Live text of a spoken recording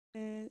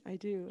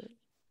do.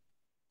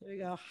 There we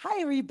go.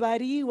 Hi,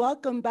 everybody.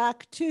 Welcome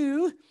back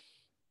to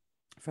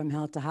From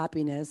Health to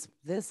Happiness.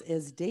 This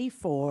is day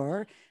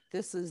 4.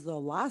 This is the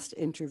last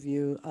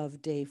interview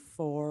of day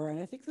 4.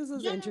 And I think this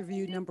is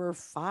interview number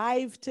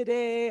 5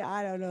 today.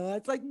 I don't know.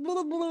 It's like, blah,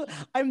 blah, blah.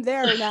 I'm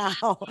there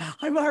now.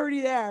 I'm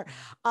already there.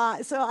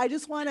 So I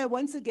just want to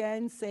once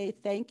again say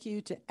thank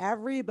you to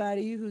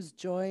everybody who's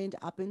joined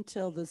up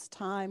until this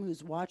time,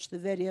 who's watched the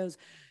videos,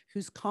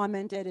 who's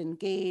commented,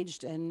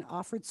 engaged, and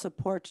offered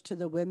support to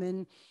the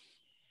women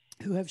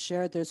who have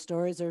shared their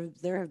stories.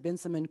 There have been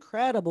some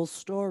incredible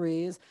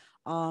stories,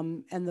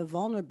 and the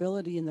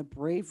vulnerability and the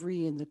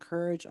bravery and the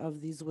courage of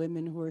these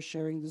women who are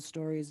sharing the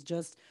stories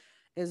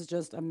is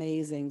just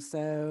amazing.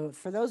 So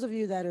for those of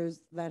you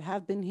that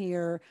have been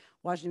here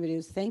watching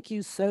videos, thank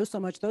you so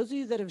much. Those of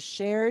you that have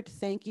shared,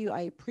 thank you.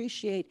 I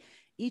appreciate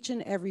each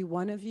and every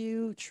one of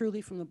you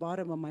truly from the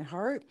bottom of my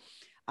heart.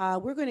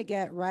 We're going to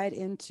get right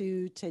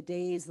into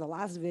the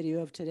last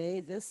video of today.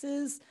 This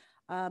is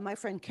my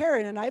friend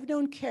Karen, and I've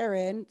known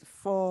Karen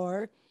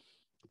for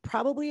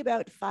probably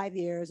about 5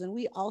 years, and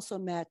we also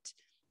met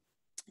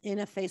in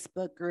a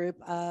Facebook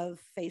group of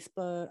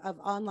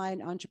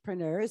online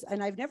entrepreneurs.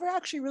 And I've never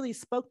actually really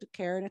spoke to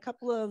Karen, a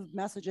couple of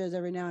messages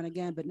every now and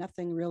again, but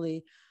nothing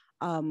really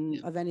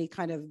of any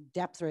kind of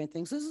depth or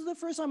anything. So this is the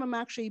first time I'm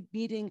actually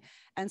meeting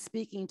and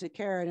speaking to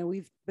Karen, and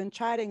we've been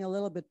chatting a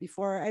little bit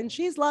before, and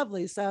she's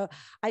lovely. So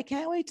I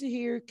can't wait to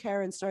hear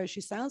Karen's story. She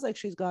sounds like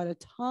she's got a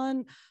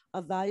ton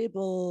of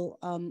valuable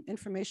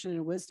information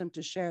and wisdom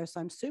to share.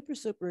 So I'm super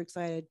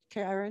excited.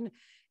 Karen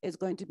is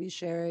going to be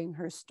sharing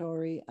her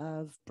story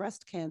of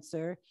breast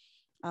cancer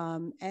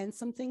and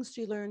some things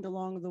she learned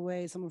along the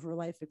way, some of her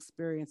life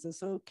experiences.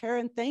 So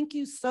Karen, thank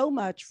you so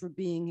much for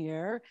being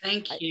here.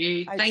 Thank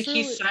you. Thank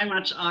you so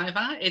much,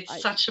 Iva.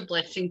 It's such a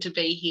blessing to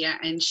be here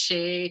and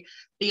share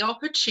the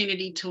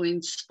opportunity to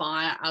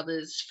inspire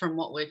others from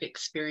what we've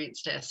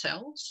experienced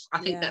ourselves. I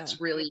think that's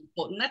really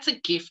important. That's a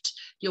gift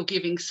you're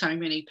giving so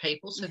many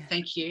people. So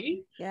thank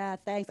you. Yeah,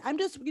 thanks. I'm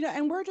just,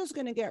 and we're just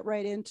going to get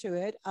right into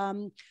it.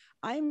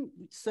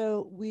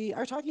 We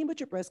are talking about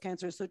your breast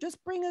cancer. So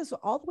just bring us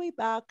all the way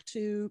back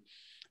to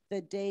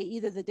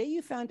either the day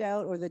you found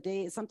out or the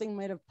day something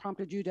might have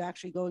prompted you to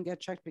actually go and get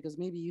checked because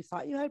maybe you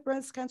thought you had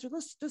breast cancer.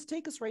 Let's just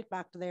take us right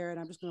back to there, and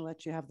I'm just going to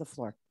let you have the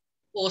floor.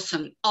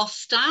 Awesome. I'll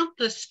start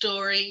the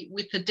story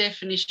with the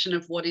definition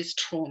of what is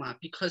trauma,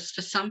 because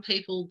for some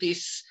people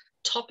this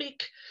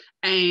topic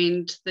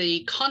and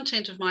the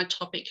content of my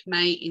topic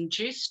may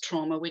induce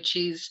trauma, which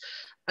is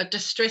a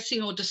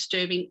distressing or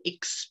disturbing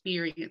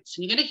experience.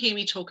 And you're going to hear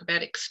me talk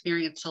about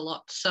experience a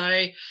lot.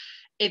 So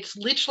it's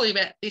literally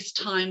about this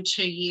time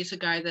 2 years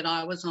ago that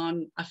I was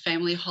on a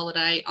family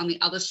holiday on the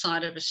other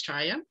side of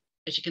Australia.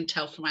 As you can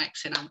tell from my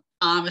accent,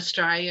 I'm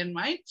Australian,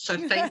 mate. So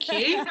thank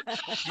you.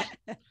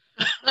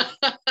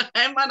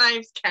 And my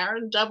name's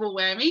Karen, double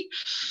whammy.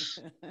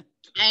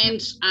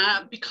 And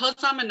because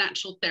I'm a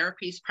natural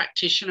therapies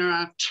practitioner,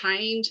 I've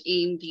trained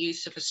in the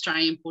use of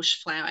Australian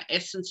bushflower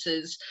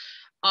essences.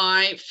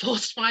 I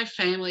forced my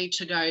family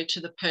to go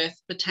to the Perth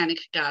Botanic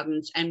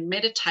Gardens and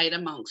meditate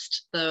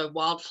amongst the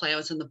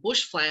wildflowers and the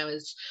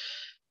bushflowers,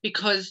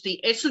 because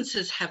the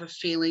essences have a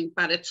feeling,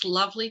 but it's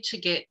lovely to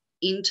get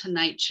into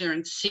nature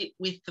and sit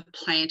with the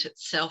plant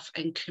itself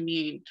and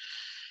commune.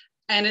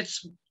 And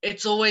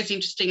it's always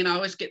interesting, and I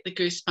always get the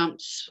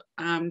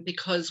goosebumps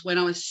because when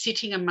I was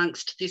sitting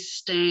amongst this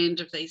stand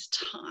of these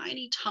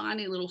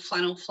tiny little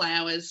flannel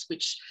flowers,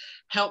 which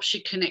helps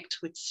you connect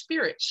with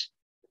spirit,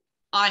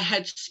 I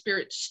had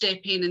spirit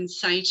step in and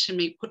say to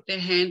me, put their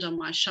hand on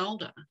my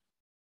shoulder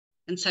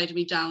and say to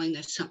me, darling,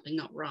 there's something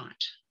not right.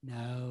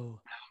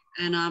 No.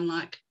 And I'm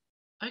like,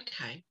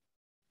 okay,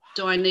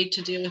 do I need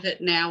to deal with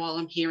it now while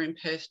I'm here in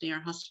Perth near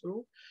a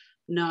hospital?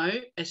 No,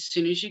 as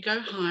soon as you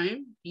go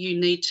home, you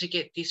need to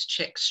get this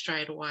checked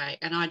straight away.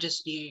 And I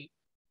just knew,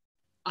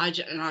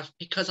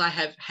 because I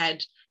have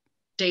had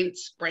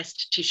dense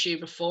breast tissue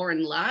before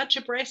and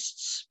larger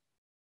breasts,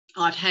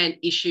 I've had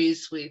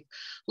issues with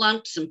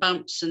lumps and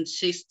bumps and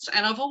cysts,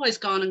 and I've always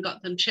gone and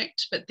got them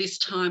checked. But this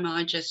time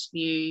I just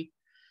knew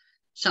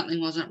something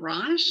wasn't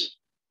right.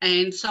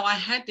 And so I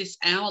had this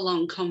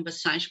hour-long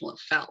conversation. Well, it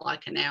felt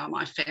like an hour.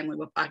 My family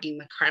were bugging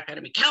the crap out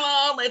of me. Come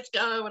on, let's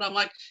go. And I'm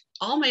like,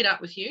 I'll meet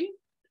up with you.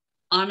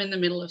 I'm in the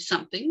middle of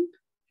something.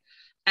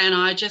 And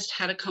I just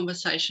had a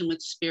conversation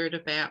with Spirit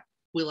about,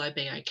 will I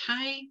be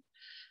okay?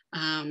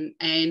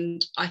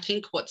 And I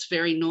think what's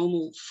very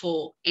normal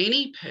for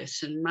any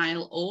person,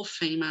 male or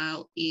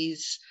female,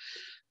 is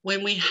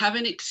when we have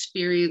an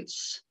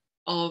experience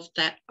of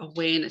that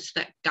awareness,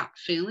 that gut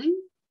feeling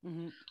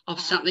of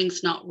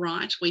something's not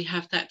right, we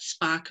have that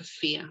spark of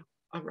fear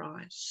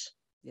arise.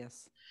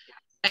 Yes.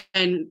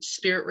 And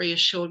Spirit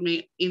reassured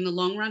me, in the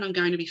long run, I'm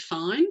going to be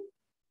fine,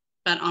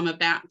 but I'm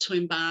about to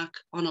embark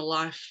on a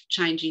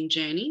life-changing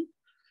journey.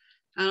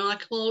 And I'm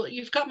like, well,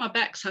 you've got my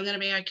back, so I'm going to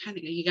be okay.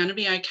 You're going to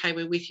be okay.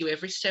 We're with you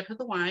every step of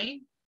the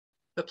way,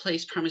 but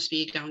please promise me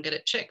you go and get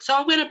it checked. So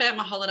I went about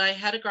my holiday,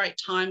 had a great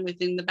time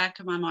within the back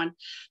of my mind,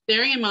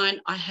 bearing in mind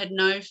I had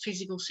no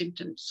physical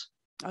symptoms.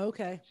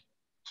 Okay.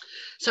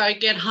 So I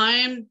get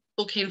home,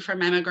 book in for a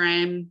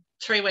mammogram.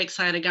 3 weeks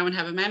later, go and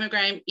have a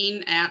mammogram.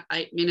 In, out,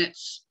 8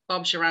 minutes.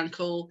 Bob's your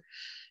uncle.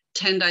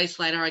 10 days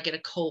later, I get a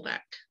call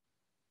back.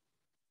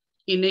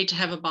 You need to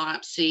have a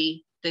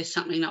biopsy. There's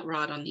something not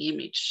right on the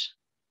image.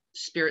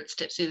 Spirit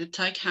steps in. It's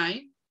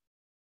okay.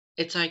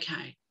 It's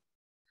okay.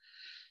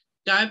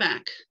 Go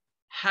back,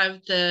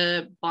 have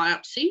the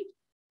biopsy,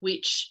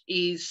 which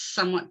is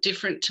somewhat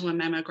different to a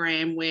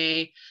mammogram,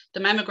 where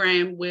the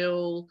mammogram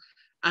will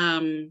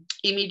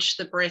image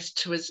the breast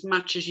to as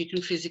much as you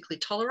can physically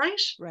tolerate.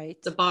 Right.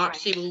 The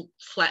biopsy will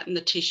flatten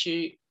the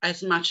tissue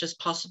as much as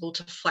possible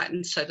to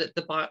flatten so that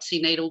the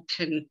biopsy needle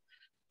can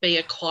be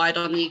acquired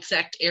on the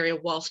exact area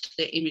whilst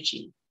they're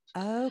imaging.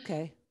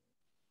 Okay.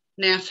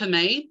 Now, for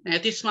me,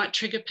 this might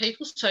trigger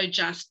people, so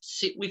just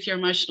sit with your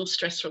emotional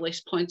stress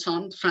release points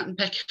on the front and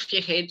back of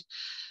your head.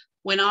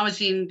 When I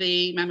was in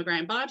the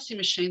mammogram biopsy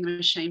machine, the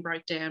machine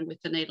broke down with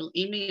the needle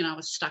in me and I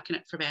was stuck in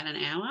it for about an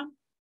hour.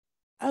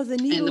 Oh, the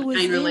needle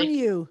was in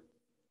you.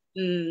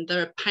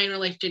 The pain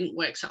relief didn't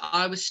work, so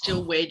I was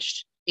still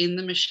wedged in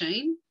the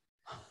machine.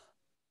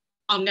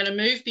 I'm going to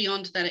move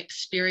beyond that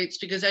experience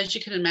because, as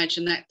you can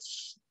imagine,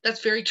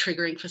 that's very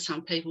triggering for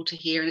some people to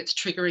hear, and it's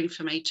triggering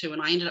for me too.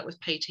 And I ended up with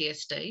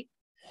PTSD.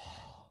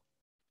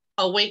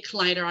 A week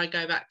later, I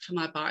go back for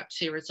my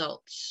biopsy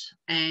results,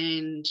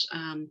 and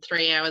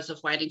 3 hours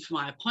of waiting for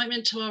my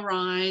appointment to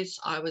arise,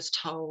 I was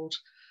told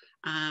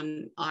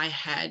I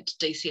had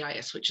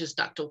DCIS, which is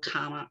ductal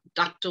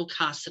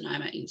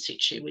carcinoma in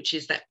situ, which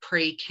is that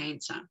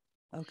pre-cancer.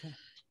 Okay.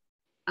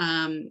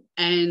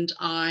 And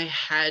I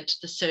had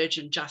the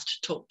surgeon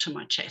just talk to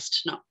my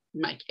chest, not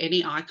make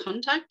any eye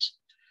contact.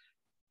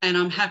 And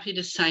I'm happy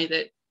to say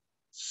that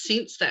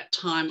since that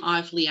time,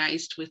 I've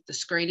liaised with the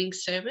screening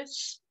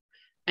service,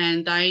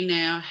 and they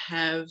now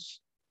have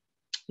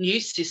a new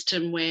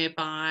system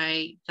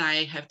whereby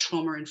they have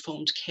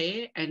trauma-informed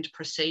care and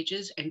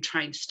procedures and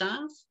trained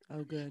staff.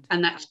 Oh, good.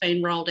 And that's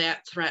been rolled out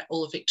throughout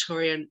all of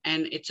Victoria,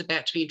 and it's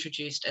about to be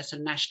introduced as a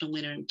national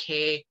minimum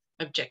care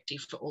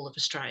objective for all of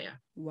Australia.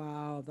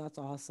 Wow, that's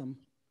awesome.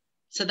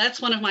 So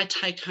that's one of my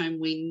take-home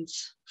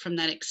wins from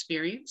that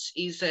experience,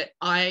 is that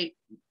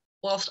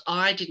whilst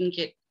I didn't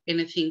get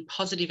anything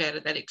positive out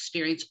of that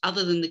experience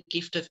other than the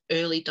gift of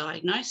early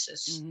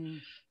diagnosis,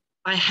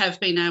 I have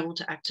been able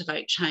to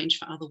activate change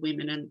for other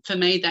women. And for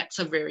me, that's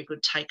a very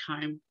good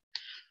take-home.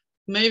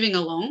 Moving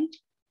along,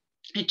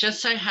 it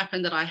just so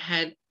happened that I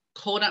had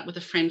caught up with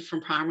a friend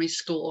from high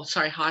school,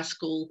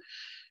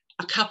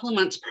 a couple of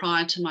months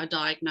prior to my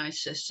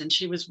diagnosis, and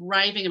she was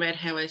raving about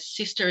how her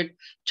sister had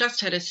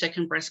just had her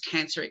second breast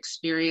cancer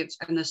experience,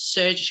 and the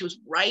surgeon, she was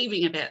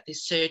raving about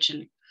this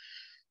surgeon.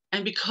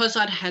 And because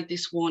I'd had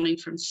this warning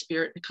from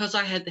Spirit, because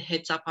I had the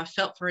heads up, I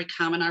felt very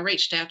calm, and I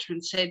reached out to her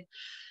and said,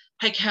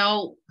 "Hey,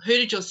 Cal, who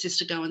did your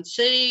sister go and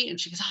see?" And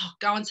she goes, "Oh,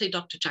 go and see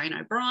Dr. Jane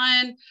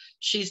O'Brien.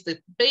 She's the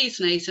bee's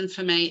knees." And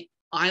for me,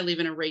 I live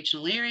in a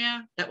regional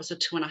area. That was a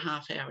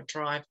 2.5-hour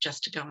drive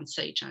just to go and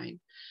see Jane.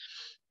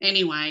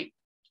 Anyway,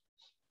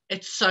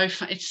 it's so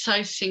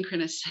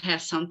synchronous how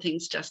some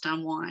things just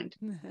unwind.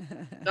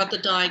 Got the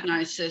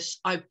diagnosis.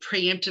 I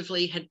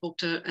preemptively had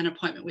booked an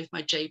appointment with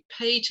my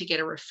GP to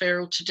get a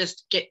referral to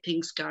just get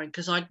things going,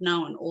 because I'd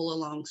known all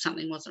along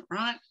something wasn't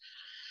right.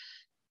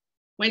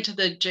 Went to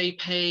the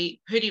GP.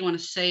 "Who do you want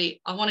to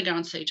see?" "I want to go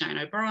and see Jane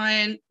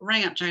O'Brien."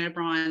 Rang up Jane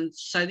O'Brien.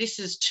 So this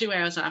is 2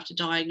 hours after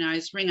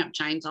diagnosed. Ring up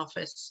Jane's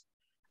office.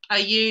 "Are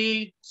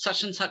you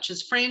such and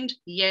such's friend?"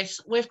 "Yes."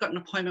 "We've got an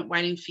appointment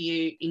waiting for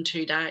you in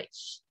 2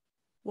 days."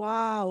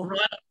 Wow.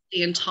 Right up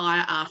the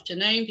entire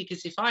afternoon,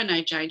 because if I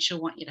know Jane,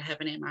 she'll want you to have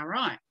an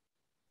MRI.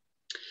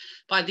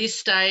 By this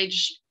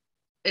stage,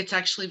 it's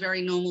actually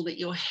very normal that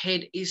your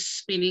head is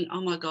spinning.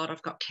 Oh my God,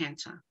 I've got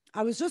cancer.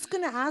 I was just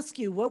going to ask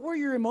you, what were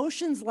your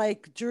emotions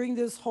like during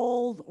this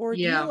whole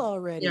ordeal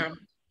already? Yeah.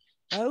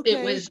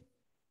 Okay.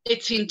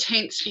 It's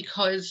intense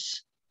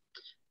because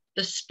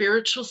the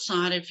spiritual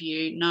side of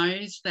you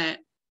knows that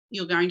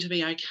you're going to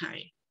be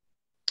okay.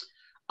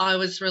 I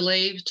was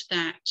relieved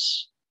that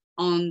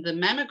on the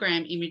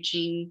mammogram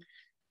imaging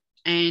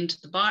and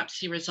the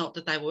biopsy result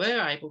that they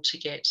were able to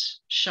get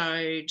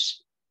showed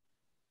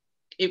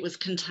it was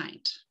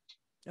contained.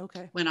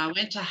 Okay. When I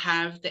went to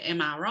have the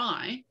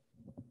MRI,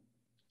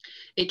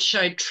 it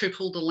showed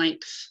triple the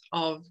length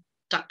of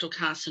ductal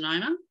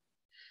carcinoma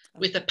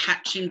with a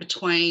patch in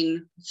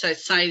between. So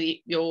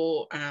say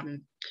your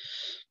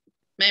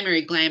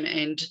mammary gland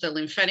and the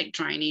lymphatic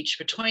drainage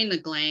between the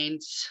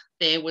glands,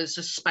 there was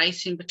a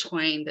space in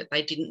between that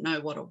they didn't know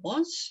what it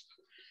was.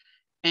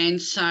 And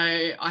so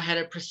I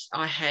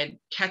had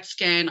CAT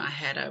scan.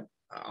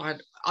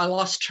 I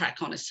lost track,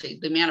 honestly,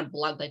 the amount of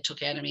blood they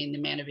took out of me and the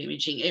amount of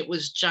imaging. It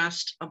was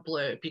just a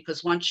blur,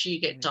 because once you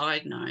get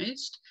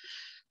diagnosed,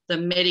 the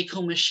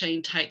medical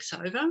machine takes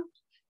over,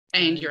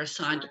 and you're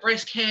assigned a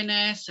breast care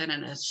nurse and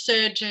a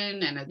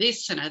surgeon and a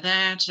this and a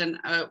that. And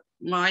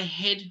my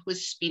head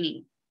was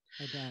spinning.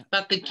 I bet.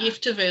 But the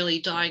gift of early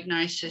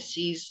diagnosis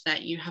is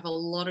that you have a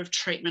lot of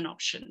treatment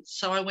options.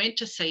 So I went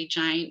to see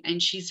Jane,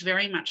 and she's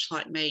very much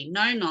like me.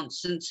 No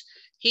nonsense.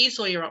 Here's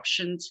all your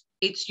options.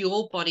 It's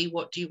your body.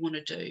 What do you want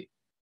to do?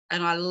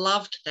 And I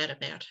loved that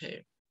about her.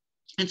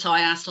 And so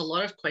I asked a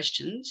lot of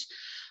questions.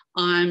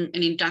 I'm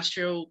an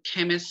industrial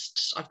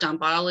chemist. I've done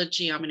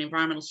biology. I'm an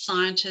environmental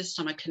scientist.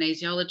 I'm a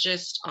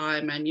kinesiologist.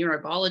 I'm a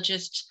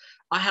neurobiologist.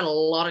 I had a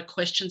lot of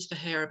questions for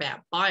her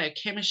about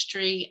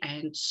biochemistry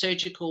and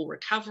surgical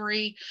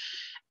recovery.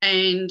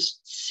 And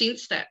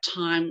since that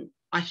time,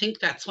 I think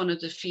that's one of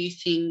the few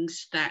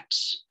things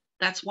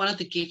that's one of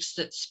the gifts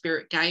that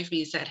Spirit gave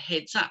me, is that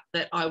heads up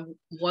that I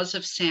was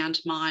of sound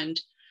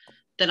mind,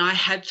 that I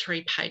had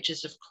 3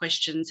 pages of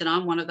questions. And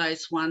I'm one of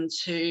those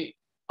ones who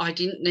I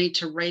didn't need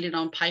to read it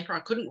on paper. I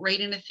couldn't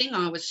read anything.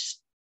 I was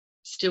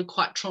still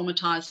quite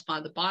traumatized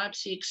by the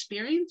biopsy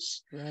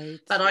experience, Right.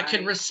 but I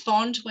could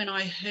respond when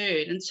I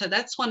heard. And so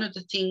that's one of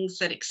the things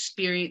that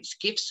experience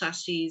gives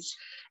us, is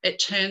it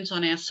turns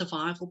on our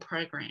survival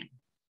program.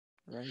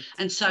 Right.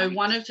 And so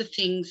one of the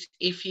things,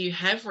 if you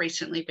have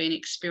recently been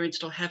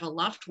experienced or have a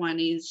loved one,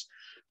 is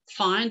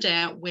find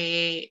out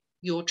where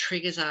your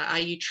triggers are. Are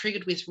you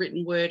triggered with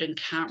written word and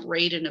can't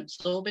read and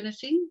absorb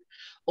anything?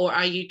 Or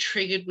are you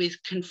triggered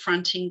with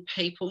confronting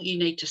people? You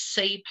need to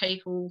see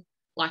people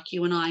like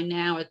you and I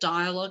now are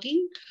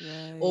dialoguing.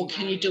 Right. Or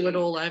can you do it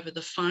all over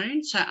the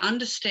phone? So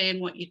understand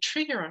what your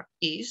trigger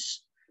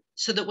is,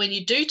 so that when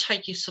you do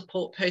take your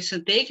support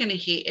person, they're going to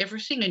hear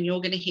everything and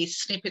you're going to hear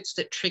snippets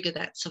that trigger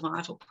that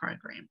survival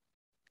program.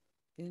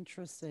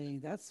 Interesting.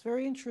 That's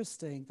very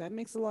interesting. That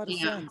makes a lot of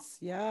Yeah, sense.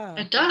 Yeah.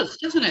 it does,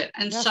 doesn't it?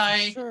 And Yeah, so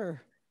for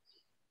sure.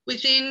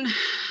 within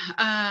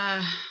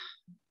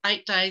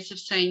 8 days of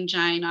seeing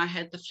Jane, I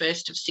had the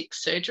first of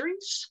 6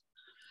 surgeries.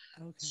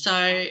 Okay.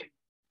 So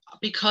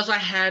because I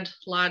had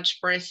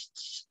large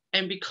breasts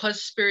and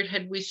because Spirit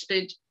had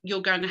whispered,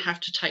 you're going to have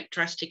to take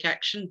drastic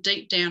action,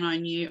 deep down I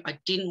knew I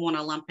didn't want a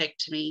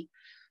lumpectomy,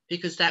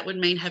 because that would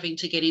mean having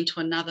to get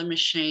into another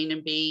machine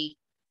and be,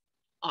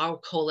 I'll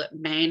call it,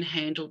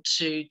 manhandled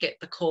to get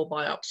the core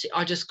biopsy.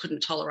 I just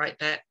couldn't tolerate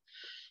that.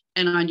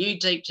 And I knew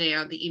deep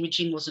down the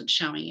imaging wasn't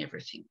showing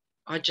everything.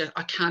 I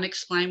can't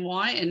explain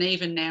why. And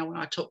even now when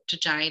I talk to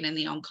Jane and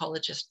the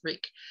oncologist,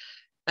 Rick,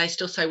 they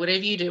still say,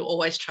 whatever you do,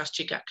 always trust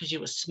your gut, because you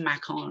were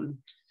smack on.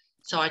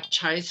 So I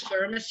chose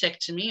for a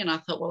mastectomy, and I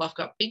thought, well, I've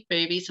got big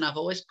boobies and I've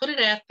always put it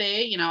out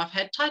there. You know, I've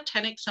had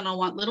Titanics and I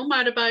want little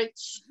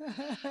motorboats.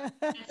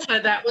 So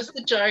that was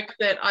the joke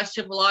that I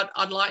said, well,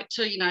 I'd like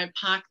to, you know,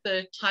 park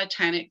the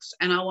Titanics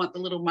and I want the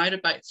little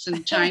motorboats.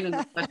 And Jane and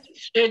the plastic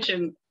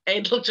surgeon,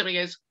 Ed, looked at me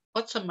and goes,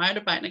 what's a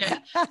motorboat? And I go,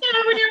 you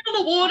know, when you're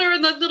on the water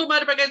and the little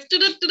motorboat goes,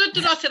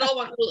 I said, oh,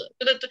 my.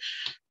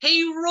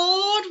 He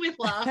roared with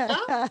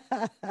laughter.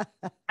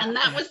 And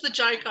that was the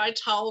joke I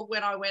told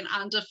when I went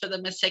under for the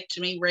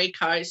mastectomy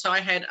reco. So I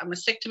had a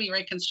mastectomy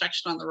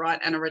reconstruction on the right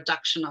and a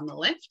reduction on the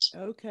left.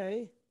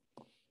 Okay.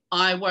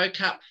 I woke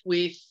up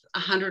with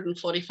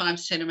 145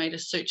 centimetre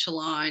suture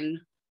line.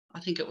 I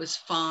think it was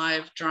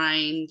 5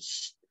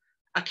 drains,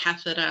 a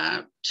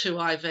catheter, 2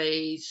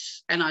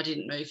 IVs, and I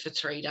didn't move for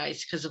 3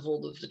 days because of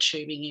all of the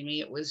tubing in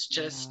me. It was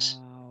just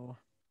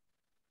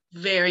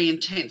very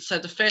intense. So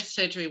the first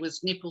surgery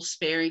was nipple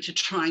sparing to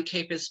try and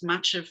keep as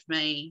much of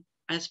me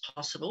as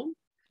possible.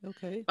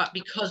 Okay. But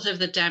because of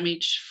the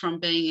damage from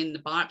being in the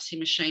biopsy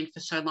machine for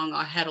so long,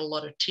 I had a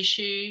lot of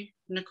tissue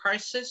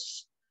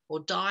necrosis or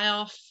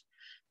die-off.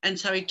 And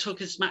so he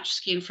took as much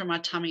skin from my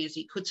tummy as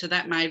he could. So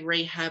that made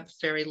rehab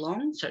very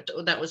long. So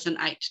that was an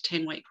 8 to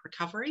 10 week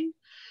recovery.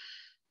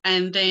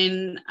 And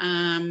then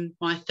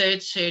my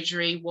third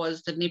surgery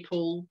was the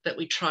nipple that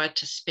we tried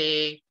to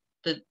spare.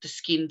 The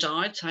skin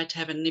died. So I had to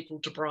have a nipple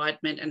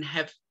debridement and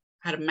had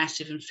a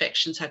massive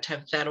infection. So I had to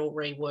have that all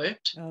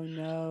reworked. Oh,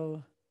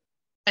 no.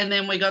 And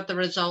then we got the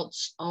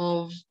results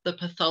of the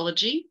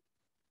pathology.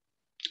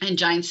 And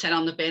Jane sat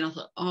on the bed. I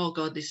thought, oh,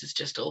 God, this is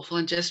just awful.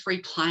 And just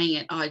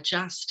replaying it, I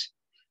just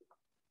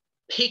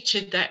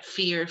pictured that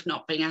fear of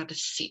not being able to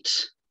sit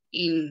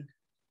in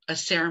a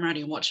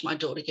ceremony and watch my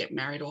daughter get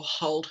married or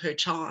hold her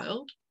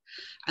child.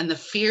 And the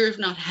fear of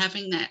not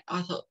having that,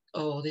 I thought,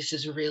 oh, this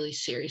is really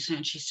serious.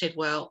 And she said,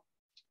 well,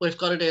 we've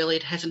got it early.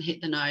 It hasn't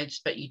hit the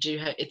nodes, but you do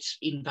have, it's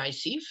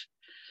invasive.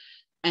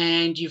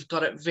 And you've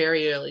got it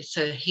very early.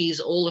 So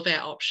here's all of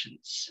our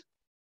options.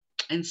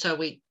 And so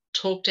we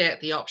talked out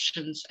the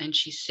options, and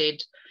she said,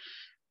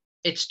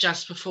 it's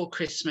just before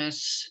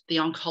Christmas. The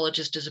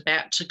oncologist is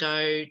about to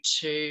go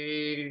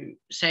to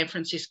San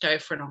Francisco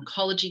for an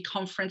oncology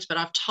conference, but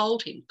I've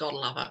told him, God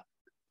love her,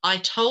 I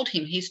told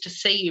him he's to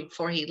see you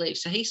before he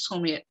leaves. So he saw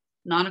me at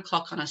 9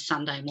 o'clock on a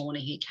Sunday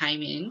morning. He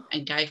came in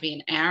and gave me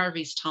an hour of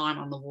his time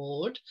on the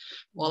ward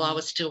while I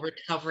was still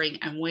recovering.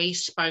 And we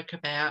spoke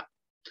about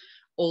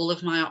all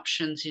of my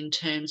options in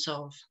terms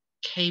of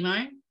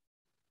chemo,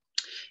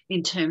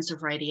 in terms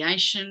of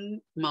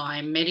radiation,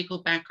 my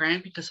medical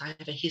background, because I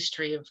have a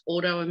history of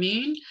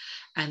autoimmune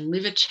and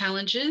liver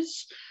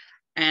challenges.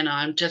 And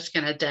I'm just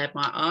going to dab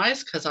my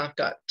eyes because I've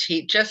got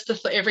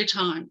every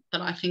time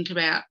that I think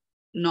about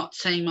not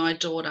seeing my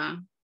daughter.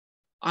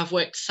 I've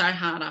worked so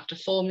hard after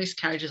 4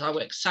 miscarriages. I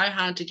worked so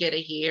hard to get her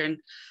here. And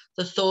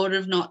the thought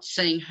of not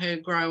seeing her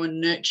grow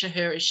and nurture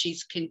her as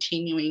she's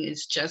continuing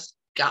is just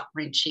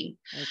gut-wrenching.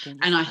 I can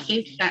And I just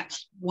think imagine.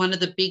 that's one of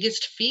the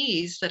biggest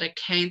fears that a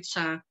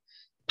cancer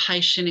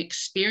patient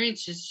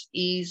experiences,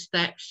 is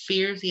that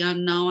fear of the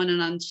unknown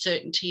and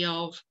uncertainty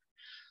of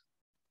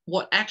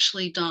what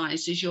actually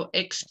dies is your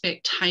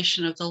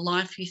expectation of the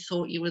life you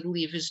thought you would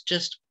live is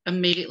just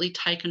immediately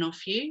taken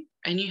off you,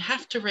 and you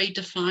have to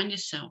redefine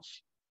yourself.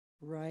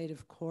 Right,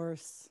 of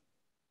course.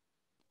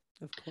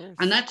 Of And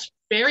course. that's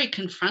very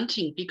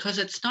confronting, because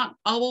it's not,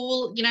 oh,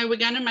 well, we're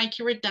going to make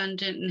you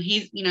redundant,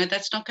 and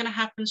that's not going to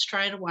happen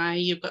straight away.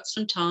 You've got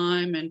some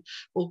time and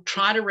we'll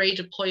try to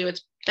redeploy you.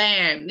 It's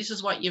bam, this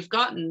is what you've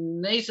got,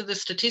 and these are the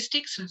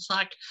statistics. And it's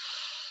like,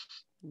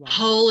 Wow.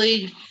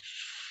 holy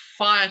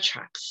fire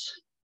trucks.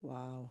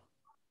 Wow.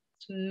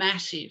 It's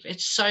massive.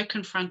 It's so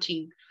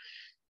confronting.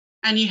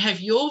 And you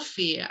have your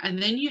fear,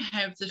 and then you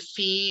have the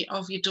fear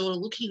of your daughter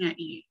looking at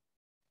you,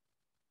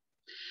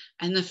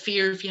 and the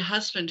fear of your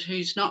husband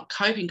who's not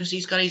coping because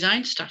he's got his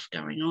own stuff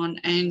going on,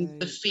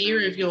 and the Right.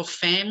 fear of your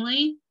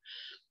family,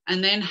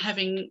 and then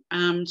having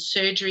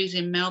surgeries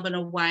in Melbourne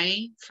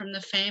away from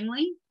the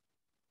family.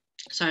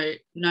 So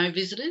no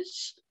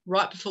visitors.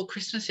 Right before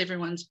Christmas,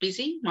 everyone's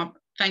busy.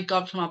 Thank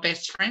God for my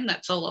best friend.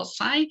 That's all I'll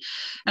say.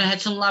 And I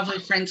had some lovely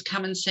friends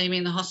come and see me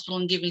in the hospital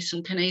and give me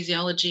some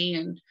kinesiology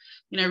and,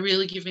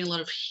 really give me a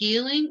lot of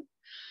healing.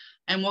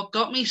 And what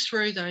got me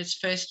through those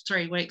first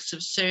 3 weeks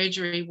of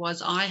surgery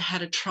was I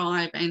had a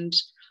tribe, and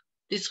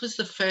this was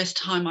the first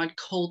time I'd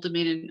called them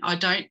in, and I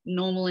don't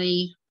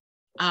normally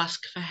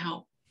ask for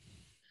help.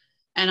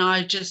 And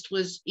I just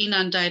was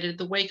inundated.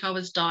 The week I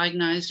was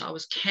diagnosed, I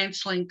was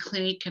cancelling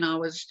clinic, and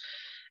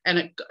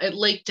it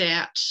leaked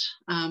out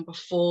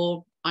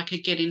before I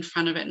could get in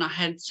front of it. And I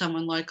had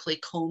someone locally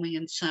call me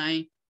and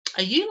say,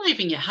 "Are you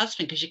leaving your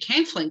husband because you're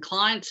cancelling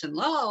clients?" And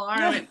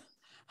I went,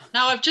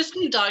 "No, I've just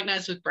been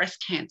diagnosed with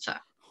breast cancer."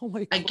 Oh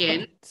my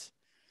Again,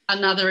 God.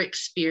 another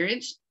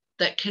experience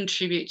that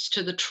contributes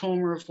to the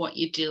trauma of what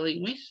you're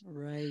dealing with.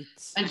 Right.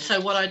 And so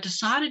what I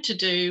decided to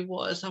do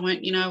was I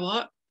went, you know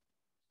what?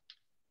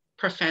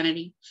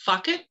 Profanity.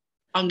 Fuck it.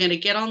 I'm going to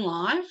get on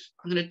live.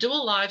 I'm going to do a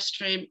live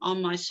stream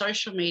on my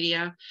social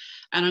media,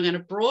 and I'm going to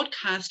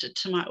broadcast it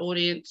to my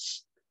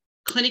audience.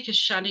 Clinic is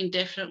shut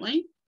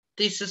indefinitely.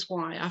 This is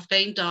why I've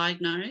been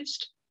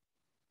diagnosed.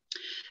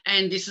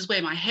 And this is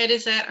where my head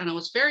is at. And I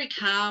was very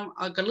calm.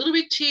 I got a little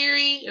bit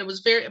teary.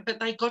 But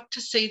they got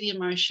to see the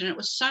emotion. It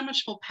was so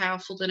much more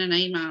powerful than an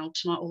email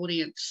to my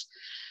audience.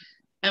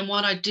 And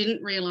what I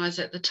didn't realize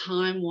at the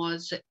time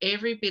was that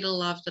every bit of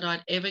love that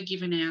I'd ever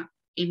given out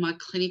in my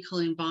clinical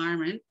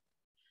environment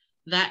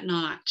that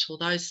night, or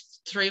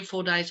those 3 or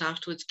 4 days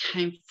afterwards,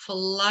 came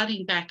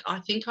flooding back. I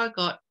think I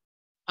got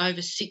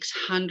over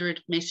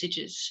 600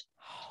 messages,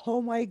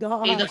 Oh my either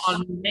gosh.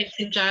 on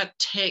Messenger,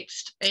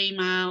 text,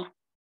 email.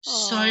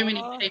 So many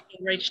Oh, people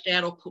reached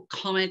out or put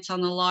comments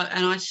on the live,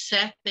 and I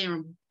sat there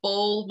and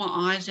bawled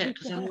my eyes out, I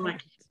because I'm like,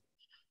 bet.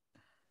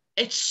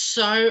 it's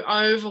so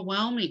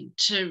overwhelming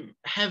to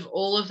have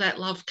all of that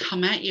love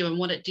come at you. And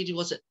what it did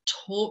was it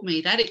taught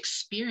me, that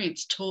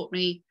experience taught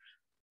me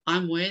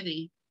I'm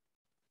worthy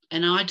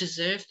and I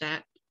deserve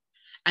that.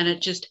 And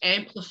it just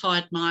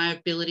amplified my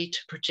ability to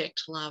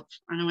project love.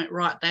 And I went,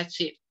 right,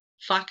 that's it.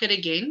 Fuck it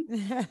again.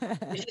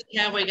 This is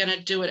how we're going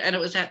to do it. And it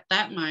was at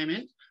that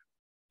moment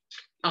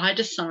I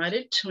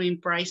decided to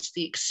embrace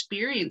the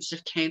experience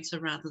of cancer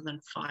rather than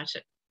fight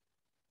it.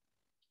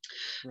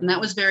 And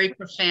that was Right. very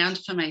profound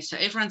for me. So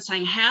everyone's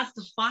saying, how's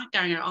the fight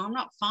going? Oh, I'm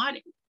not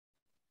fighting.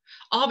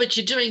 Oh, but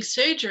you're doing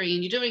surgery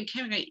and you're doing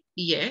chemo.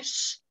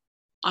 Yes,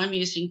 I'm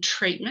using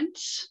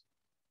treatments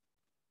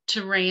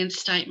to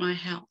reinstate my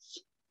health.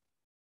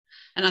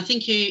 And I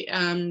think you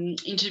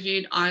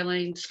interviewed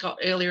Eileen Scott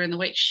earlier in the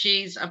week.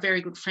 She's a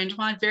very good friend of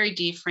mine, very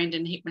dear friend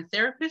and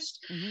hypnotherapist.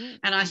 Mm-hmm.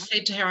 And I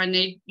said to her, I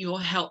need your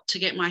help to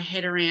get my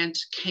head around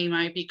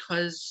chemo,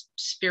 because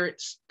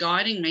spirit's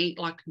guiding me.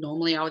 Like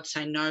normally I would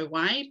say no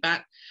way,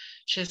 but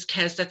she says,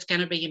 Kaz, that's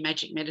going to be your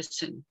magic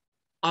medicine.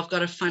 I've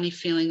got a funny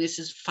feeling this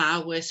is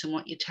far worse than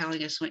what you're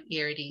telling us.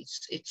 Yeah, it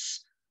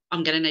is.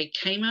 I'm going to need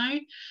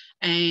chemo,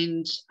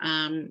 and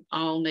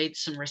I'll need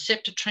some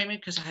receptor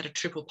treatment because I had a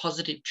triple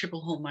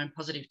hormone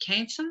positive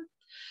cancer.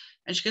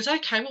 And she goes,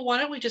 okay, well, why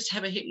don't we just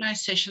have a hypno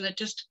session that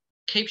just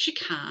keeps you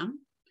calm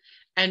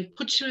and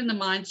puts you in the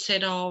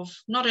mindset of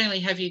not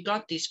only have you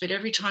got this, but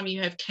every time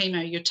you have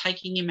chemo, you're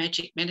taking your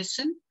magic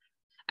medicine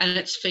and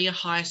it's for your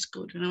highest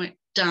good. And I went,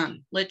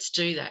 done, let's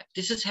do that.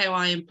 This is how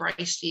I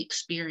embrace the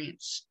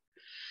experience.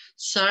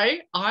 So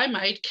I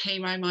made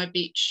chemo my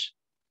bitch.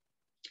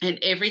 And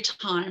every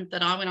time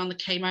that I went on the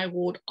chemo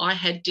ward, I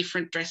had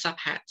different dress-up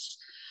hats.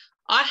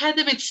 I had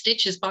them in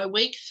stitches. By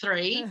week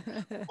 3,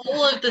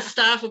 all of the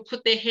staff would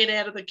put their head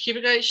out of the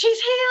cubicle, go, she's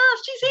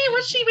here,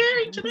 what's she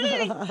wearing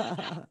today?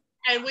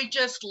 And we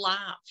just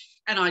laugh.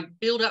 And I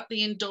build up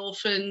the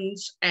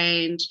endorphins,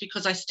 and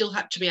because I still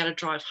had to be able to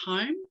drive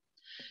home.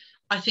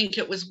 I think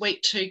it was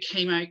week 2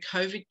 chemo,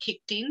 COVID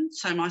kicked in.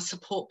 So my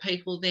support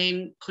people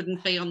then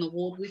couldn't be on the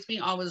ward with me.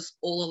 I was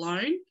all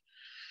alone.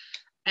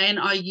 And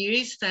I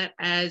used that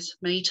as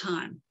me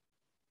time.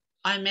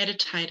 I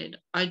meditated,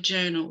 I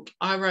journaled,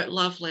 I wrote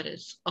love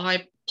letters,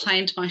 I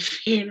planned my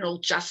funeral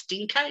just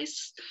in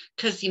case,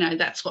 because,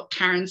 that's what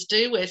Karens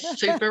do. We're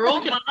super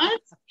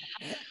organised,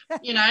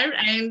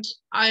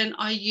 and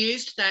I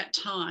used that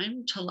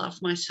time to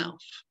love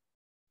myself.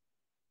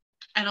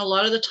 And a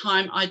lot of the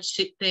time I'd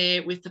sit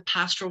there with the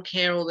pastoral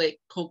care, or they're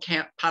called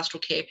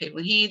pastoral care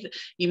people here.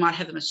 You might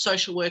have them as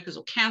social workers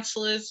or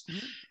counsellors.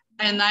 Mm-hmm.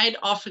 And they'd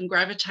often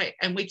gravitate,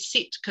 and we'd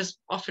sit, because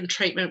often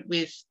treatment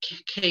with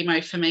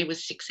chemo for me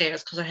was 6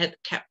 hours, because I had the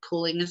cap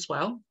cooling as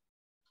well.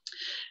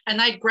 And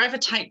they'd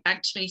gravitate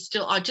back to me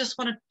still, I just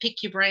want to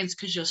pick your brains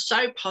because you're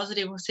so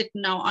positive. I said,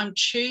 no, I'm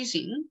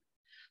choosing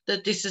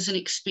that this is an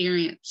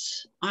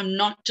experience. I'm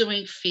not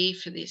doing fear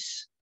for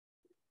this.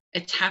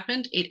 It's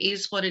happened. It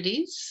is what it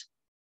is.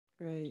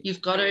 Right.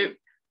 You've got to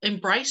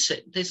embrace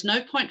it. There's no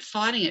point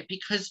fighting it,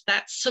 because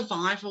that's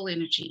survival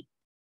energy.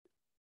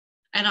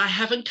 And I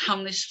haven't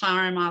come this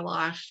far in my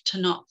life to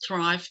not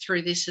thrive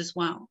through this as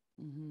well.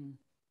 Mm-hmm.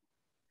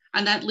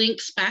 And that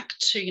links back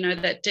to,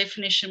 that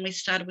definition we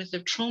started with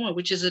of trauma,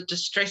 which is a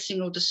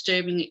distressing or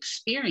disturbing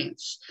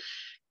experience.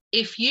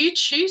 If you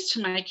choose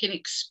to make an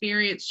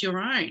experience your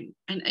own,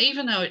 and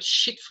even though it's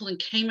shitful and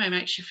chemo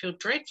makes you feel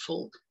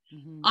dreadful,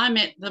 mm-hmm. I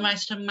met the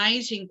most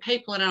amazing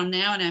people, and I'm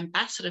now an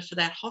ambassador for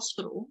that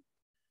hospital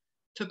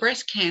for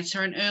breast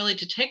cancer and early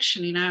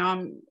detection.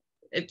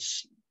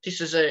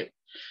 This is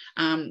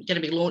going to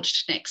be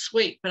launched next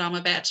week, but I'm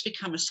about to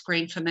become a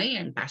Screen for Me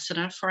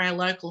ambassador for our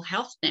local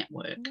health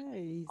network.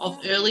 Nice. Of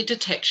early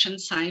detection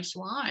saves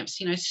lives.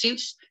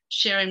 Since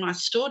sharing my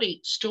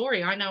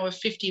story, I know of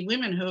 50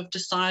 women who have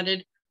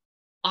decided,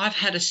 I've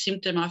had a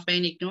symptom I've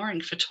been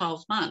ignoring for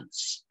 12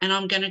 months and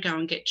I'm going to go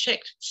and get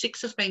checked.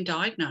 6 have been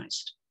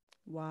diagnosed.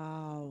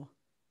 Wow.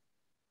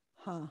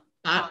 Huh.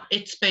 But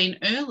it's been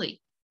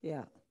early.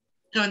 Yeah.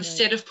 So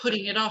instead of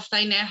putting it off,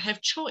 they now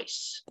have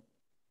choice.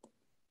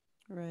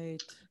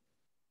 Right.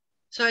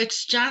 So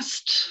it's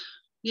just,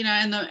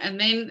 and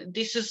then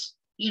this is,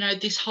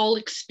 this whole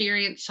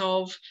experience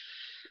of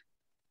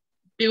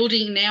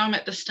building. Now I'm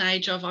at the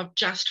stage of, I've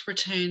just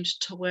returned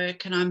to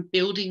work and I'm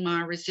building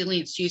my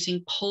resilience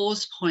using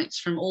pause points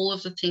from all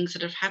of the things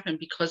that have happened,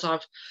 because I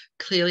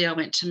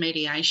went to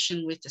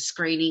mediation with the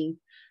screening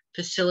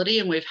facility,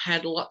 and we've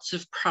had lots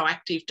of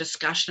proactive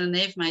discussion, and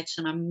they've made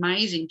some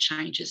amazing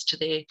changes to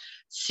their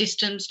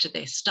systems, to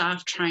their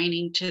staff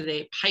training, to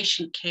their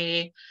patient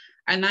care.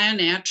 And they are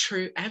now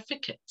true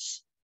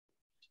advocates.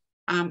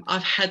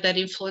 I've had that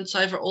influence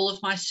over all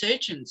of my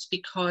surgeons,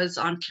 because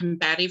I'm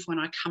combative when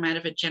I come out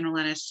of a general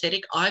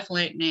anaesthetic. I've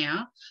learnt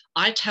now,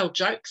 I tell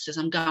jokes as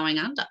I'm going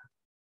under.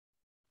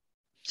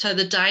 So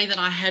the day that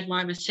I had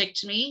my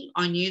mastectomy,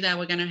 I knew they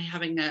were going to be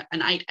having an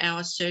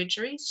 8-hour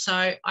surgery.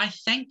 So I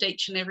thanked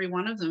each and every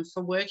one of them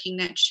for working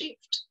that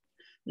shift,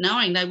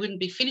 knowing they wouldn't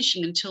be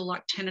finishing until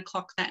like 10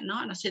 o'clock that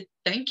night. And I said,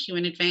 thank you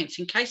in advance.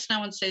 In case no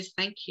one says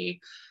thank you,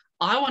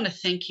 I want to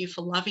thank you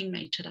for loving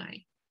me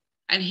today.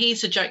 And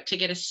here's a joke to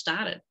get us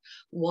started.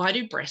 Why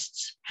do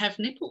breasts have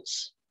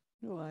nipples?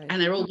 Why?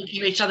 And they're all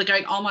looking at each other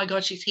going, oh my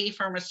God, she's here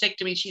for a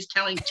mastectomy. She's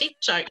telling tit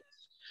jokes.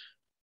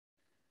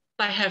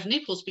 They have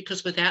nipples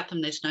because without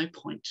them, there's no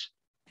point.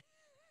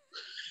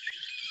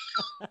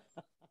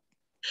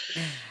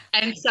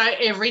 And so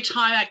every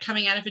time I'm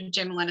coming out of a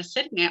general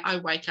anaesthetic now, I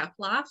wake up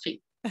laughing.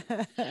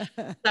 So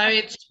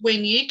it's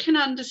when you can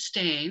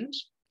understand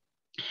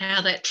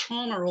how that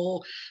trauma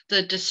or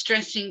the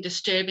distressing,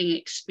 disturbing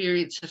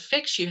experience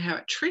affects you, how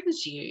it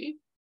triggers you,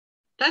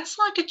 that's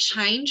like a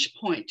change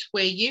point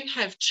where you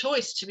have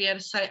choice to be able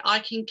to say, I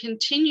can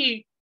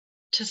continue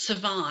to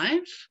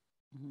survive,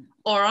 mm-hmm.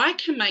 or I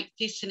can make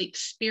this an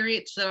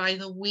experience that I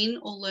either win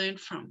or learn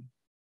from.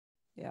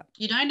 Yeah.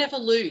 You don't ever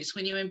lose.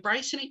 When you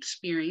embrace an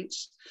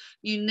experience,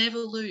 you never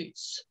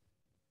lose.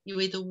 You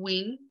either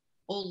win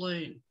or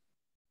learn.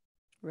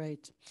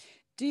 Right.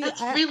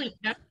 That's really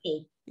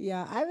powerful.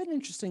 Yeah, I have an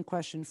interesting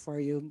question for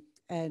you.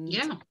 And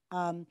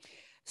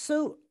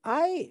so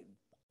I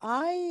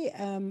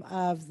am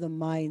of the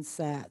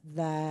mindset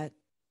that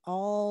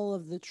all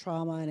of the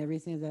trauma and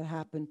everything that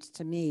happened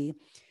to me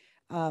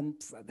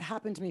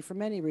happened to me for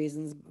many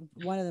reasons.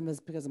 One of them is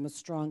because I'm a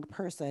strong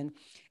person,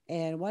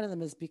 and one of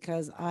them is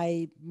because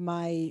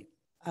my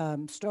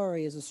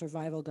story is a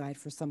survival guide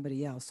for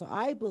somebody else. So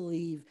I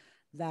believe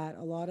that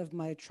a lot of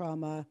my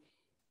trauma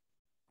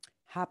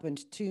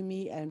happened to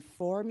me and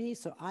for me,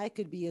 so I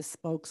could be a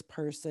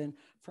spokesperson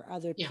for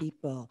other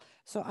people.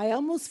 So I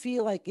almost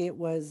feel like it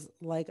was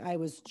like I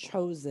was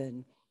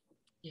chosen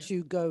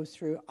to go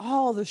through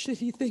all the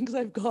shitty things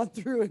I've gone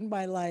through in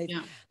my life.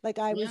 Like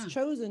I was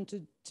chosen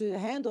to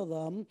handle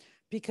them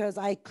because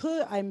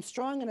I'm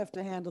strong enough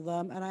to handle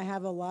them, and I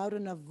have a loud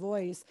enough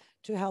voice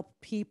to help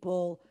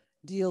people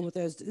deal with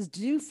those.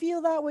 Do you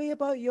feel that way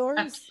about yours?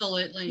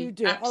 Absolutely. You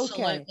do.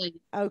 Absolutely.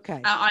 Okay.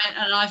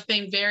 I've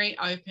been very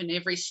open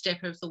every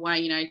step of the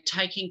way,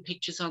 taking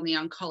pictures on the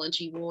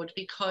oncology ward,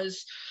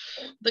 because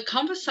the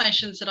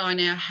conversations that I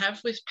now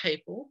have with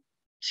people,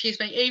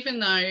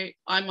 even though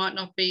I might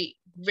not be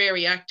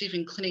very active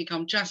in clinic,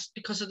 I'm just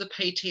because of the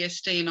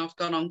PTSD and I've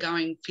got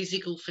ongoing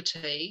physical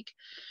fatigue,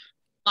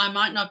 I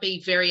might not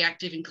be very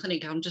active in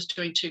clinic. I'm just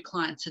doing 2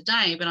 clients a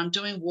day, but I'm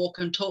doing walk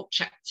and talk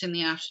chats in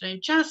the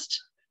afternoon.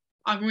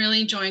 I'm really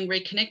enjoying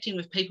reconnecting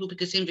with people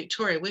because in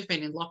Victoria, we've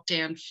been in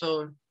lockdown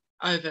for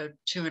over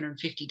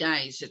 250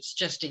 days. It's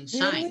just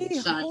insane. Really?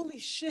 So, Holy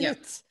yeah,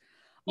 shit.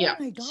 Oh yeah.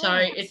 my So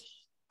God.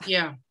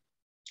 yeah,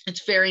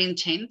 it's very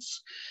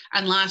intense.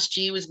 And last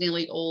year was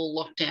nearly all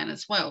lockdown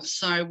as well.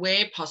 So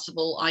where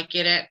possible, I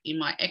get out in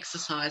my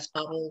exercise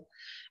bubble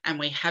and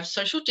we have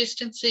social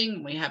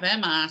distancing, we have our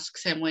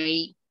masks, and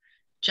we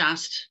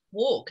just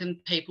walk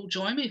and people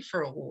join me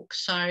for a walk.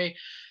 So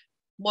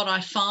what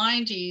I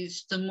find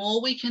is the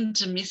more we can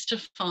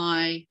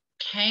demystify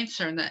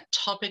cancer and that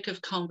topic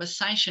of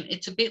conversation,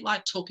 it's a bit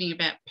like talking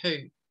about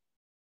poo.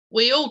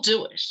 We all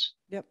do it.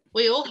 Yep.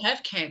 We all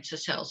have cancer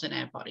cells in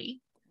our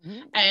body.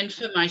 Mhm. And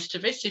for most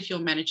of us, if you're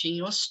managing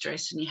your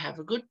stress and you have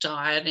a good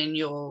diet and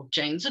your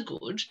genes are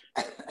good,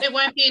 it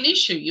won't be an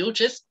issue. You'll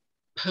just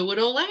poo it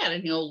all out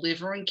and your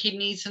liver and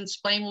kidneys and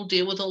spleen will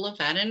deal with all of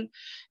that and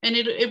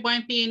it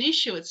won't be an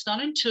issue. It's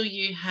not until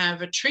you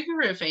have a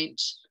trigger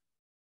event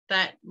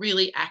that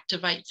really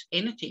activates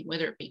anything,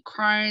 whether it be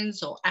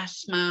Crohn's or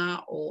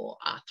asthma or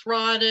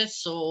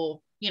arthritis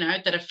or,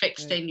 that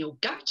affects Right. then your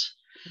gut.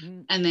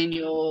 Mhm. And then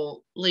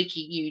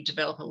you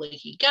develop a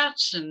leaky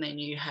gut, and then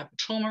you have a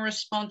trauma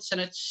response,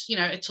 and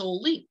it's all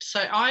linked.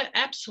 So I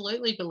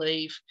absolutely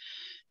believe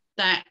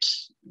that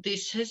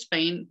this has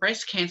been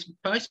breast cancer.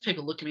 Most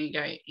people look at me and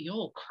go,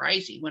 "You're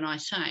crazy," when I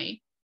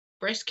say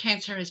breast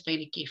cancer has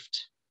been a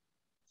gift.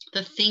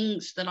 The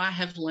things that I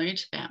have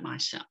learned about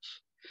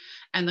myself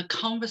and the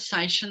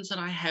conversations that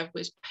I have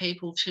with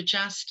people to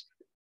just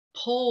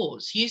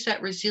pause, use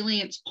that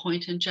resilience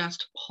point and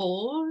just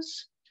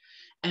pause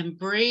and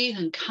breathe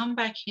and come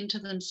back into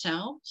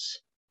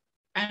themselves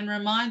and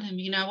remind them,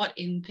 you know what,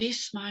 in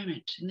this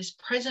moment, in this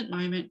present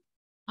moment,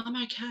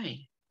 I'm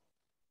okay.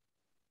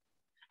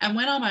 And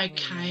when I'm Love that.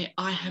 okay,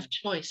 I have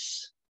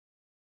choice.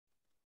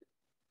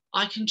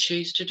 I can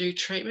choose to do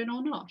treatment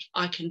or not.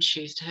 I can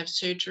choose to have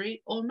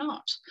surgery or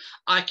not.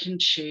 I can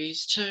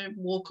choose to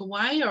walk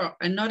away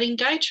and not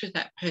engage with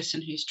that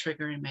person who's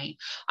triggering me.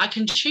 I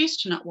can choose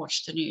to not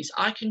watch the news.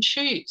 I can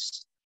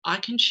choose.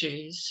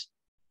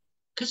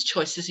 Because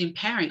choice is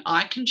empowering.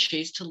 I can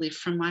choose to live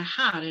from my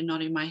heart and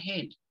not in my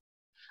head.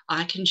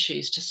 I can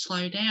choose to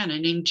slow down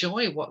and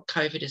enjoy what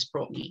COVID has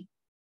brought me,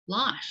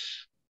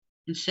 life,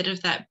 instead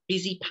of that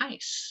busy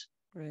pace.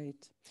 Right.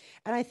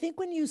 And I think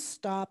when you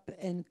stop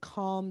and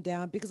calm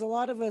down, because a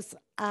lot of us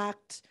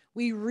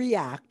we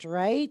react,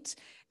 right?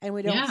 And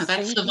we don't Yeah,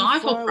 that think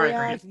survival before we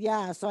program. act.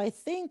 Yeah. So I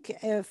think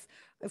if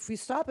we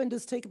stop and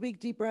just take a big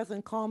deep breath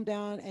and calm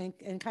down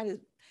and kind of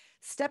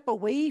step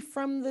away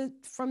from the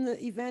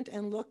event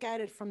and look at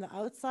it from the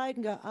outside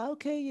and go, "Oh,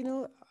 okay,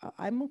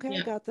 I'm okay. I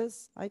Yeah, got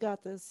this. I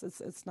got this.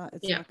 It's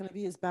yeah, not going to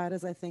be as bad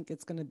as I think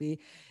it's going to be."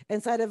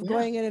 Instead of yeah,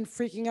 going in and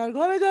freaking out,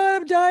 "Oh my God,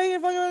 I'm dying,"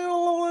 if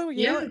I,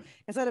 yeah,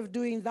 instead of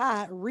doing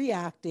that, yeah,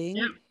 reacting,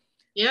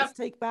 yeah, just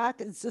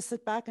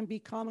sit back and be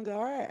calm and go,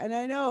 all right. And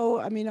I know,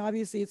 I mean,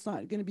 obviously it's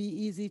not going to be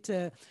easy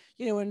to,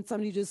 when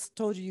somebody just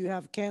told you you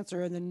have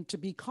cancer and then to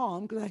be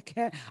calm, because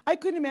I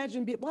couldn't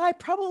imagine well, I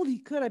probably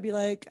could. I'd be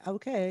like,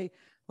 okay,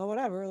 well,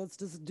 whatever, let's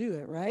just do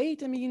it.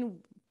 Right. I mean,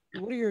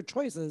 what are your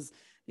choices?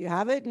 You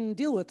have it and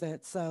deal with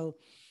it. So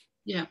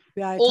yeah.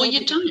 yeah, I Or you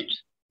totally, don't.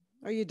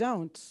 or you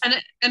don't.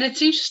 And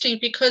it's interesting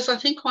because I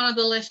think one of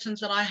the lessons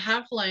that I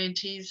have learned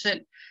is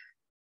that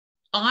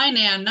I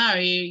now know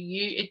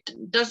it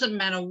doesn't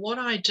matter what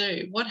I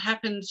do, what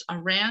happens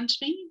around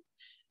me,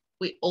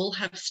 we all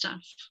have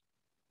stuff.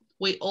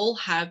 We all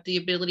have the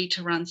ability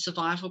to run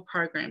survival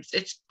programs.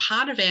 It's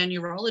part of our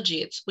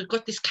neurology. We've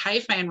got this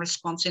caveman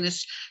response in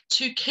us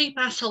to keep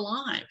us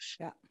alive.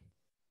 Yeah.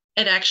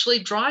 It actually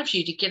drives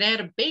you to get out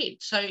of bed.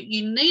 So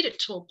you need it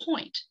to a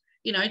point,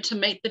 to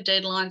meet the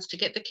deadlines, to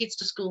get the kids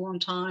to school on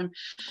time.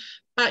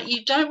 But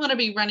you don't want to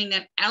be running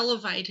that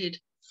elevated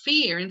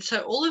fear. And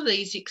so all of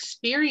these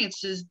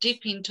experiences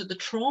dip into the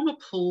trauma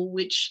pool,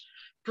 which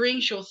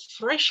brings your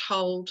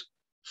threshold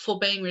for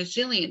being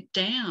resilient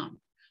down.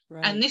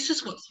 And Right. this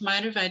is what's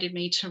motivated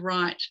me to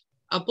write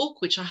a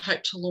book, which I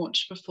hope to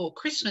launch before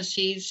Christmas,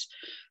 is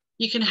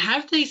you can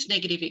have these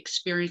negative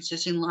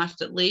experiences in life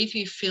that leave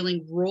you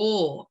feeling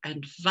raw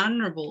and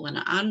vulnerable and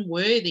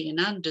unworthy and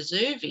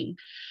undeserving,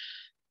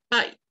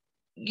 but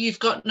you've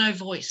got no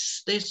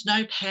voice. There's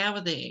no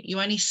power there. You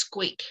only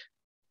squeak.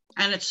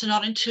 And it's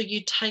not until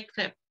you take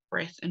that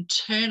breath and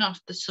turn off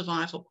the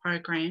survival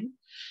program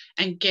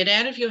and get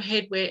out of your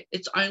head where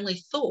it's only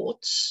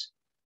thoughts.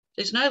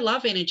 There's no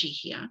love energy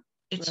here.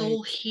 It's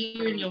all Right.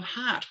 here in your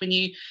heart. When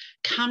you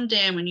come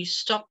down, when you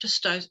stop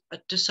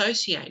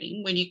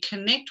dissociating, when you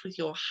connect with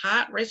your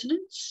heart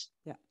resonance,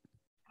 Yeah.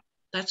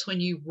 that's when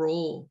you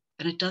roar.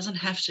 And it doesn't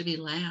have to be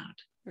loud.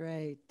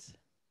 Right.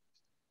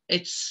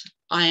 It's,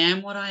 I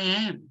am what I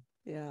am.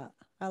 Yeah,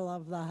 I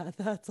love that.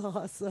 That's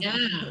awesome.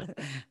 Yeah.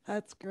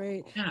 That's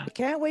great. Yeah. I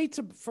can't wait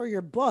for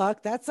your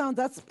book. That's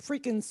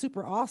freaking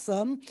super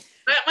awesome.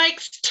 That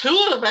makes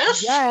two of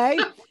us. Yay.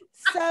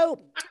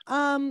 So,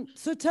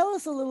 so tell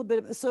us a little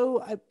bit.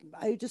 So,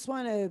 I just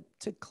want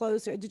to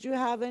close here. Did you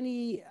have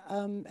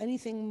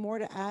anything more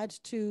to add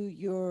to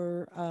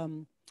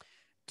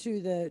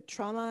the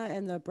trauma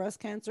and the breast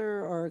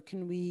cancer, or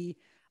can we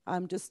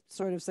just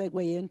sort of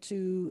segue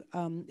into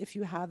if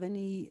you have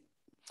any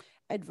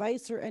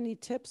advice or any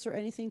tips or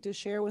anything to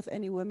share with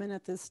any women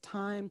at this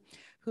time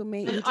who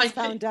I just think,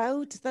 found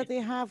out that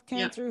they have yeah,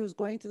 cancer, who's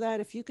going through that?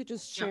 If you could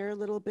just yeah, share a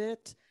little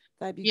bit,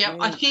 that'd be yeah.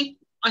 great.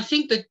 I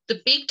think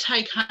the big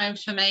take home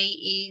for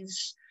me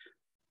is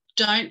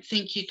don't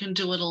think you can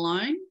do it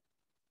alone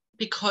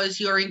because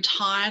your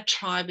entire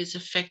tribe is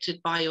affected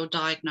by your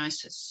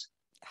diagnosis.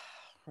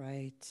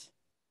 Right.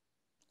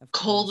 Of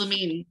Call them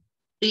course. in.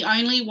 The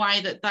only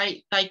way that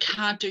they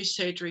can't do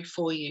surgery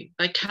for you,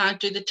 they can't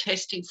do the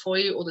testing for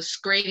you, or the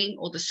screening,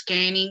 or the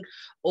scanning,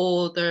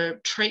 or the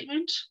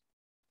treatment.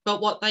 But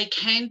what they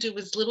can do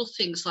is little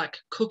things like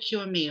cook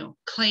you a meal,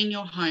 clean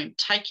your home,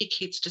 take your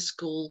kids to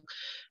school,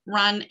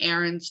 run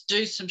errands,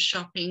 do some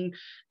shopping.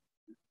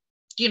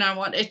 You know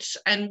what?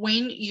 And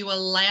when you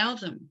allow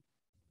them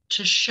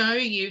to show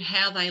you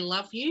how they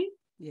love you,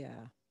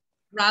 Yeah.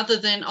 rather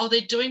than, oh,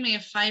 they're doing me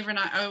a favor and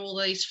I owe all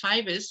these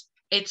favors,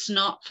 it's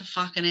not for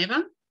fucking ever.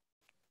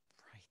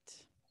 Right.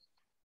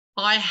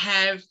 I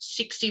have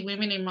 60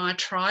 women in my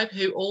tribe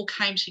who all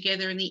came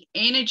together in the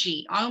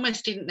energy. I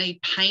almost didn't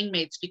need pain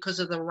meds because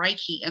of the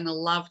Reiki and the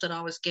love that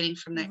I was getting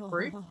from that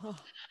group. Oh,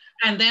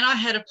 And then I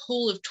had a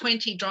pool of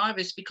 20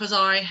 drivers because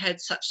I had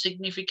such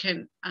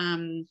significant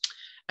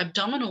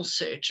abdominal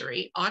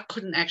surgery. I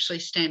couldn't actually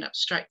stand up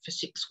straight for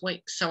 6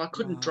 weeks. So I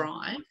couldn't wow.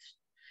 drive.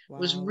 It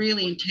was Wow.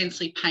 really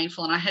intensely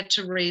painful. And I had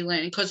to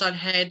relearn because I'd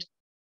had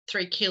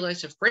 3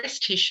 kilos of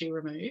breast tissue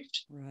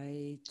removed.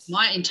 Right.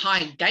 My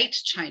entire gait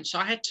changed. So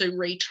I had to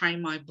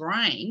retrain my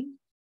brain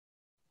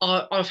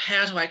of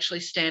how to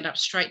actually stand up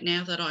straight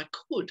now that I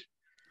could.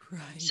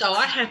 So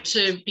I Right. had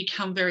to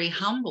become very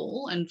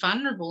humble and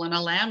vulnerable and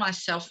allow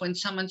myself when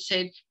someone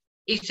said,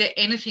 is there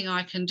anything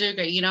I can do?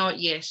 Go, you know what?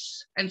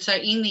 Yes. And so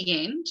in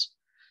the end,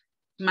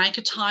 make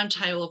a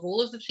timetable of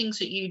all of the things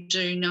that you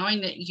do,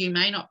 knowing that you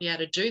may not be able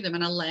to do them,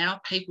 and allow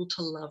people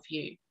to love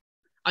you.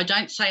 I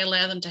don't say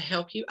allow them to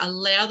help you,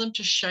 allow them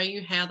to show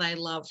you how they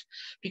love,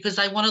 because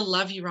they want to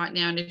love you right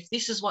now. And if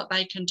this is what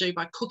they can do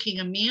by cooking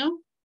a meal,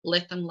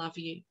 let them love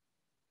you.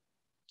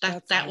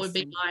 That's That would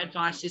be awesome. my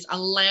advice, is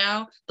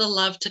allow the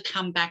love to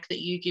come back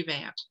that you give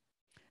out.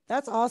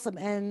 That's awesome.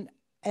 And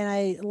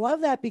I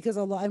love that because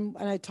a lot, and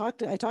I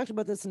talked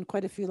about this in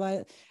quite a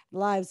few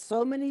lives.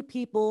 So many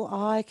people,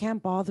 oh, I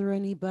can't bother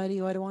anybody,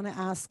 or I don't want to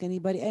ask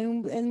anybody,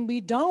 and we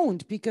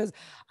don't because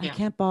I Yeah.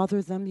 can't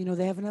bother them.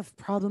 They have enough And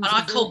problems I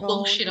of their call own.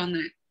 bullshit on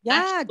that.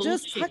 That's Yeah,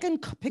 just bullshit. fucking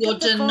pick You're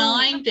up the phone.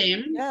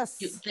 denying Yes.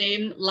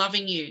 them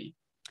loving you.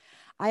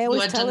 I You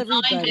always are tell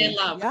denying their everybody,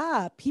 love.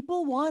 yeah,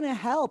 people want to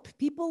help.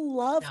 People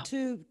love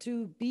Yeah.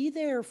 to be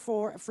there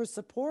for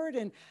support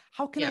and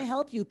how can I Yeah.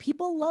 help you?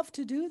 People love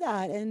to do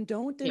that and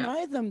don't Yeah.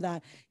 deny them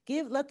that.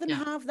 Let them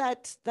Yeah. have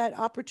that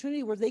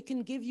opportunity where they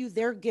can give you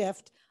their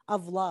gift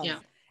of Yeah.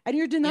 love. And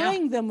you're Yeah.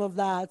 denying them of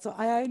that. So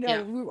I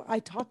know Yeah. I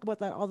talk about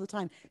that all the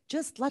time.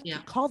 Just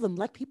Yeah. call them,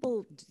 let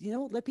people,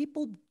 let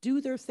people do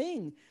their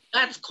thing.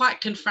 That's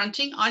quite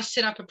confronting. I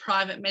set up a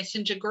private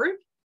messenger group,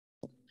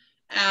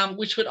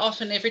 which would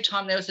often, every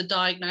time there was a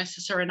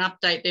diagnosis or an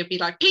update, there'd be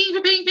like ping,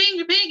 ping,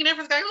 ping, ping, and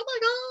everyone's going, oh my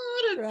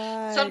God. And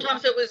Right,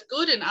 sometimes it was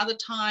good, and other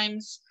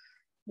times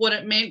what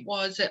it meant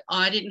was that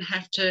I didn't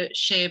have to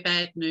share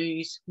bad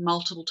news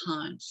multiple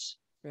times.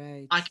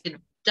 right. I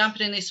could dump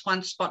it in this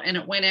one spot and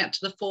it went out to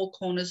the four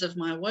corners of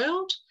my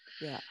world.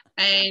 Yeah.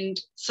 And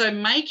so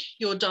make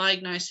your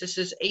diagnosis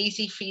as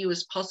easy for you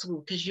as possible,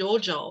 because your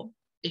job,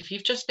 if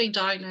you've just been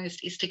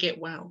diagnosed, is to get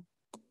well.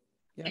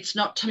 Yep. It's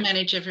not to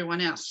manage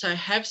everyone else. So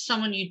have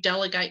someone you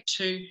delegate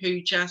to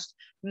who just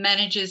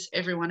manages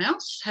everyone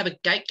else. Have a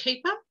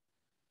gatekeeper,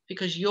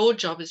 because your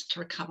job is to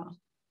recover.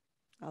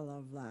 I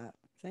love that.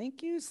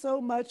 Thank you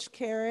so much,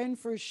 Karen,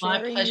 for My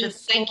sharing your pleasure.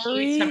 Thank you so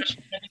story. much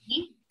for having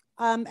me.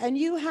 And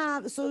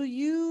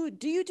you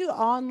do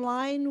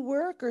online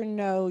work or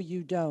no,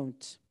 you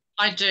don't?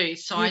 I do.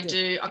 So You I do.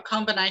 do a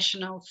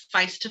combination of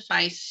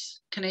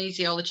face-to-face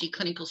kinesiology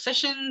clinical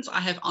sessions.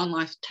 I have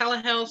online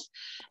telehealth,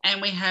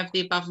 and we have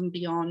the Above and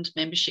Beyond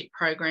membership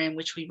program,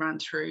 which we run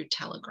through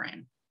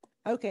Telegram.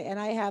 Okay, and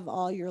I have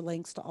all your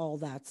links to all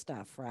that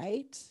stuff,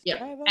 right? Do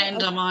Yep. I have all? And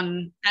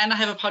Okay. and I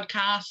have a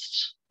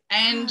podcast,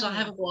 and I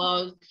have Wow.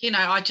 a blog.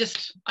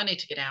 I need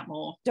to get out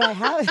more. Do I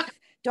have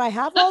do I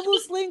have all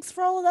those links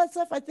for all of that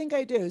stuff? I think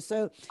I do.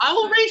 So I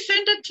will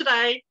resend it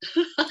today.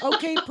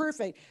 okay,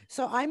 perfect.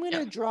 So Yep. I'm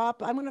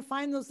going to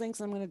find those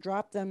links. I'm going to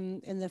drop them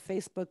in the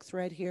Facebook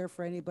thread here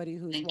for anybody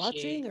who's Thank you.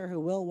 watching or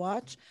who will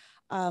watch.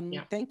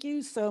 Yep. Thank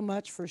you so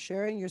much for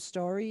sharing your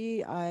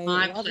story.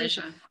 My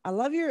pleasure. I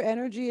love your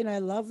energy and I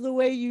love the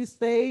way you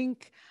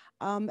think.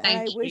 And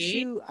Thank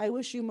you. I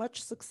wish you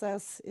much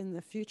success in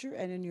the future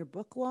and in your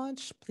book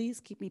launch. Please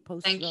keep me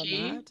posted Thank on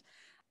you. that.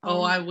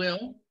 Oh, I Um,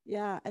 will.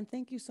 yeah, and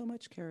thank you so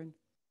much, Karen.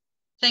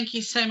 Thank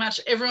you so much.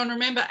 Everyone,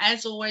 remember,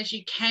 as always,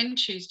 you can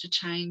choose to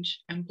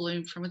change and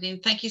bloom from within.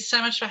 Thank you so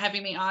much for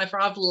having me,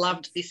 Ivor. I've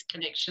loved this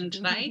connection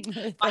today.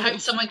 I hope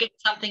someone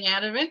gets something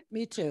out of it.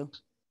 Me too.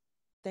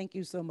 Thank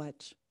you so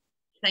much.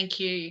 Thank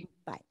you.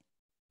 Bye.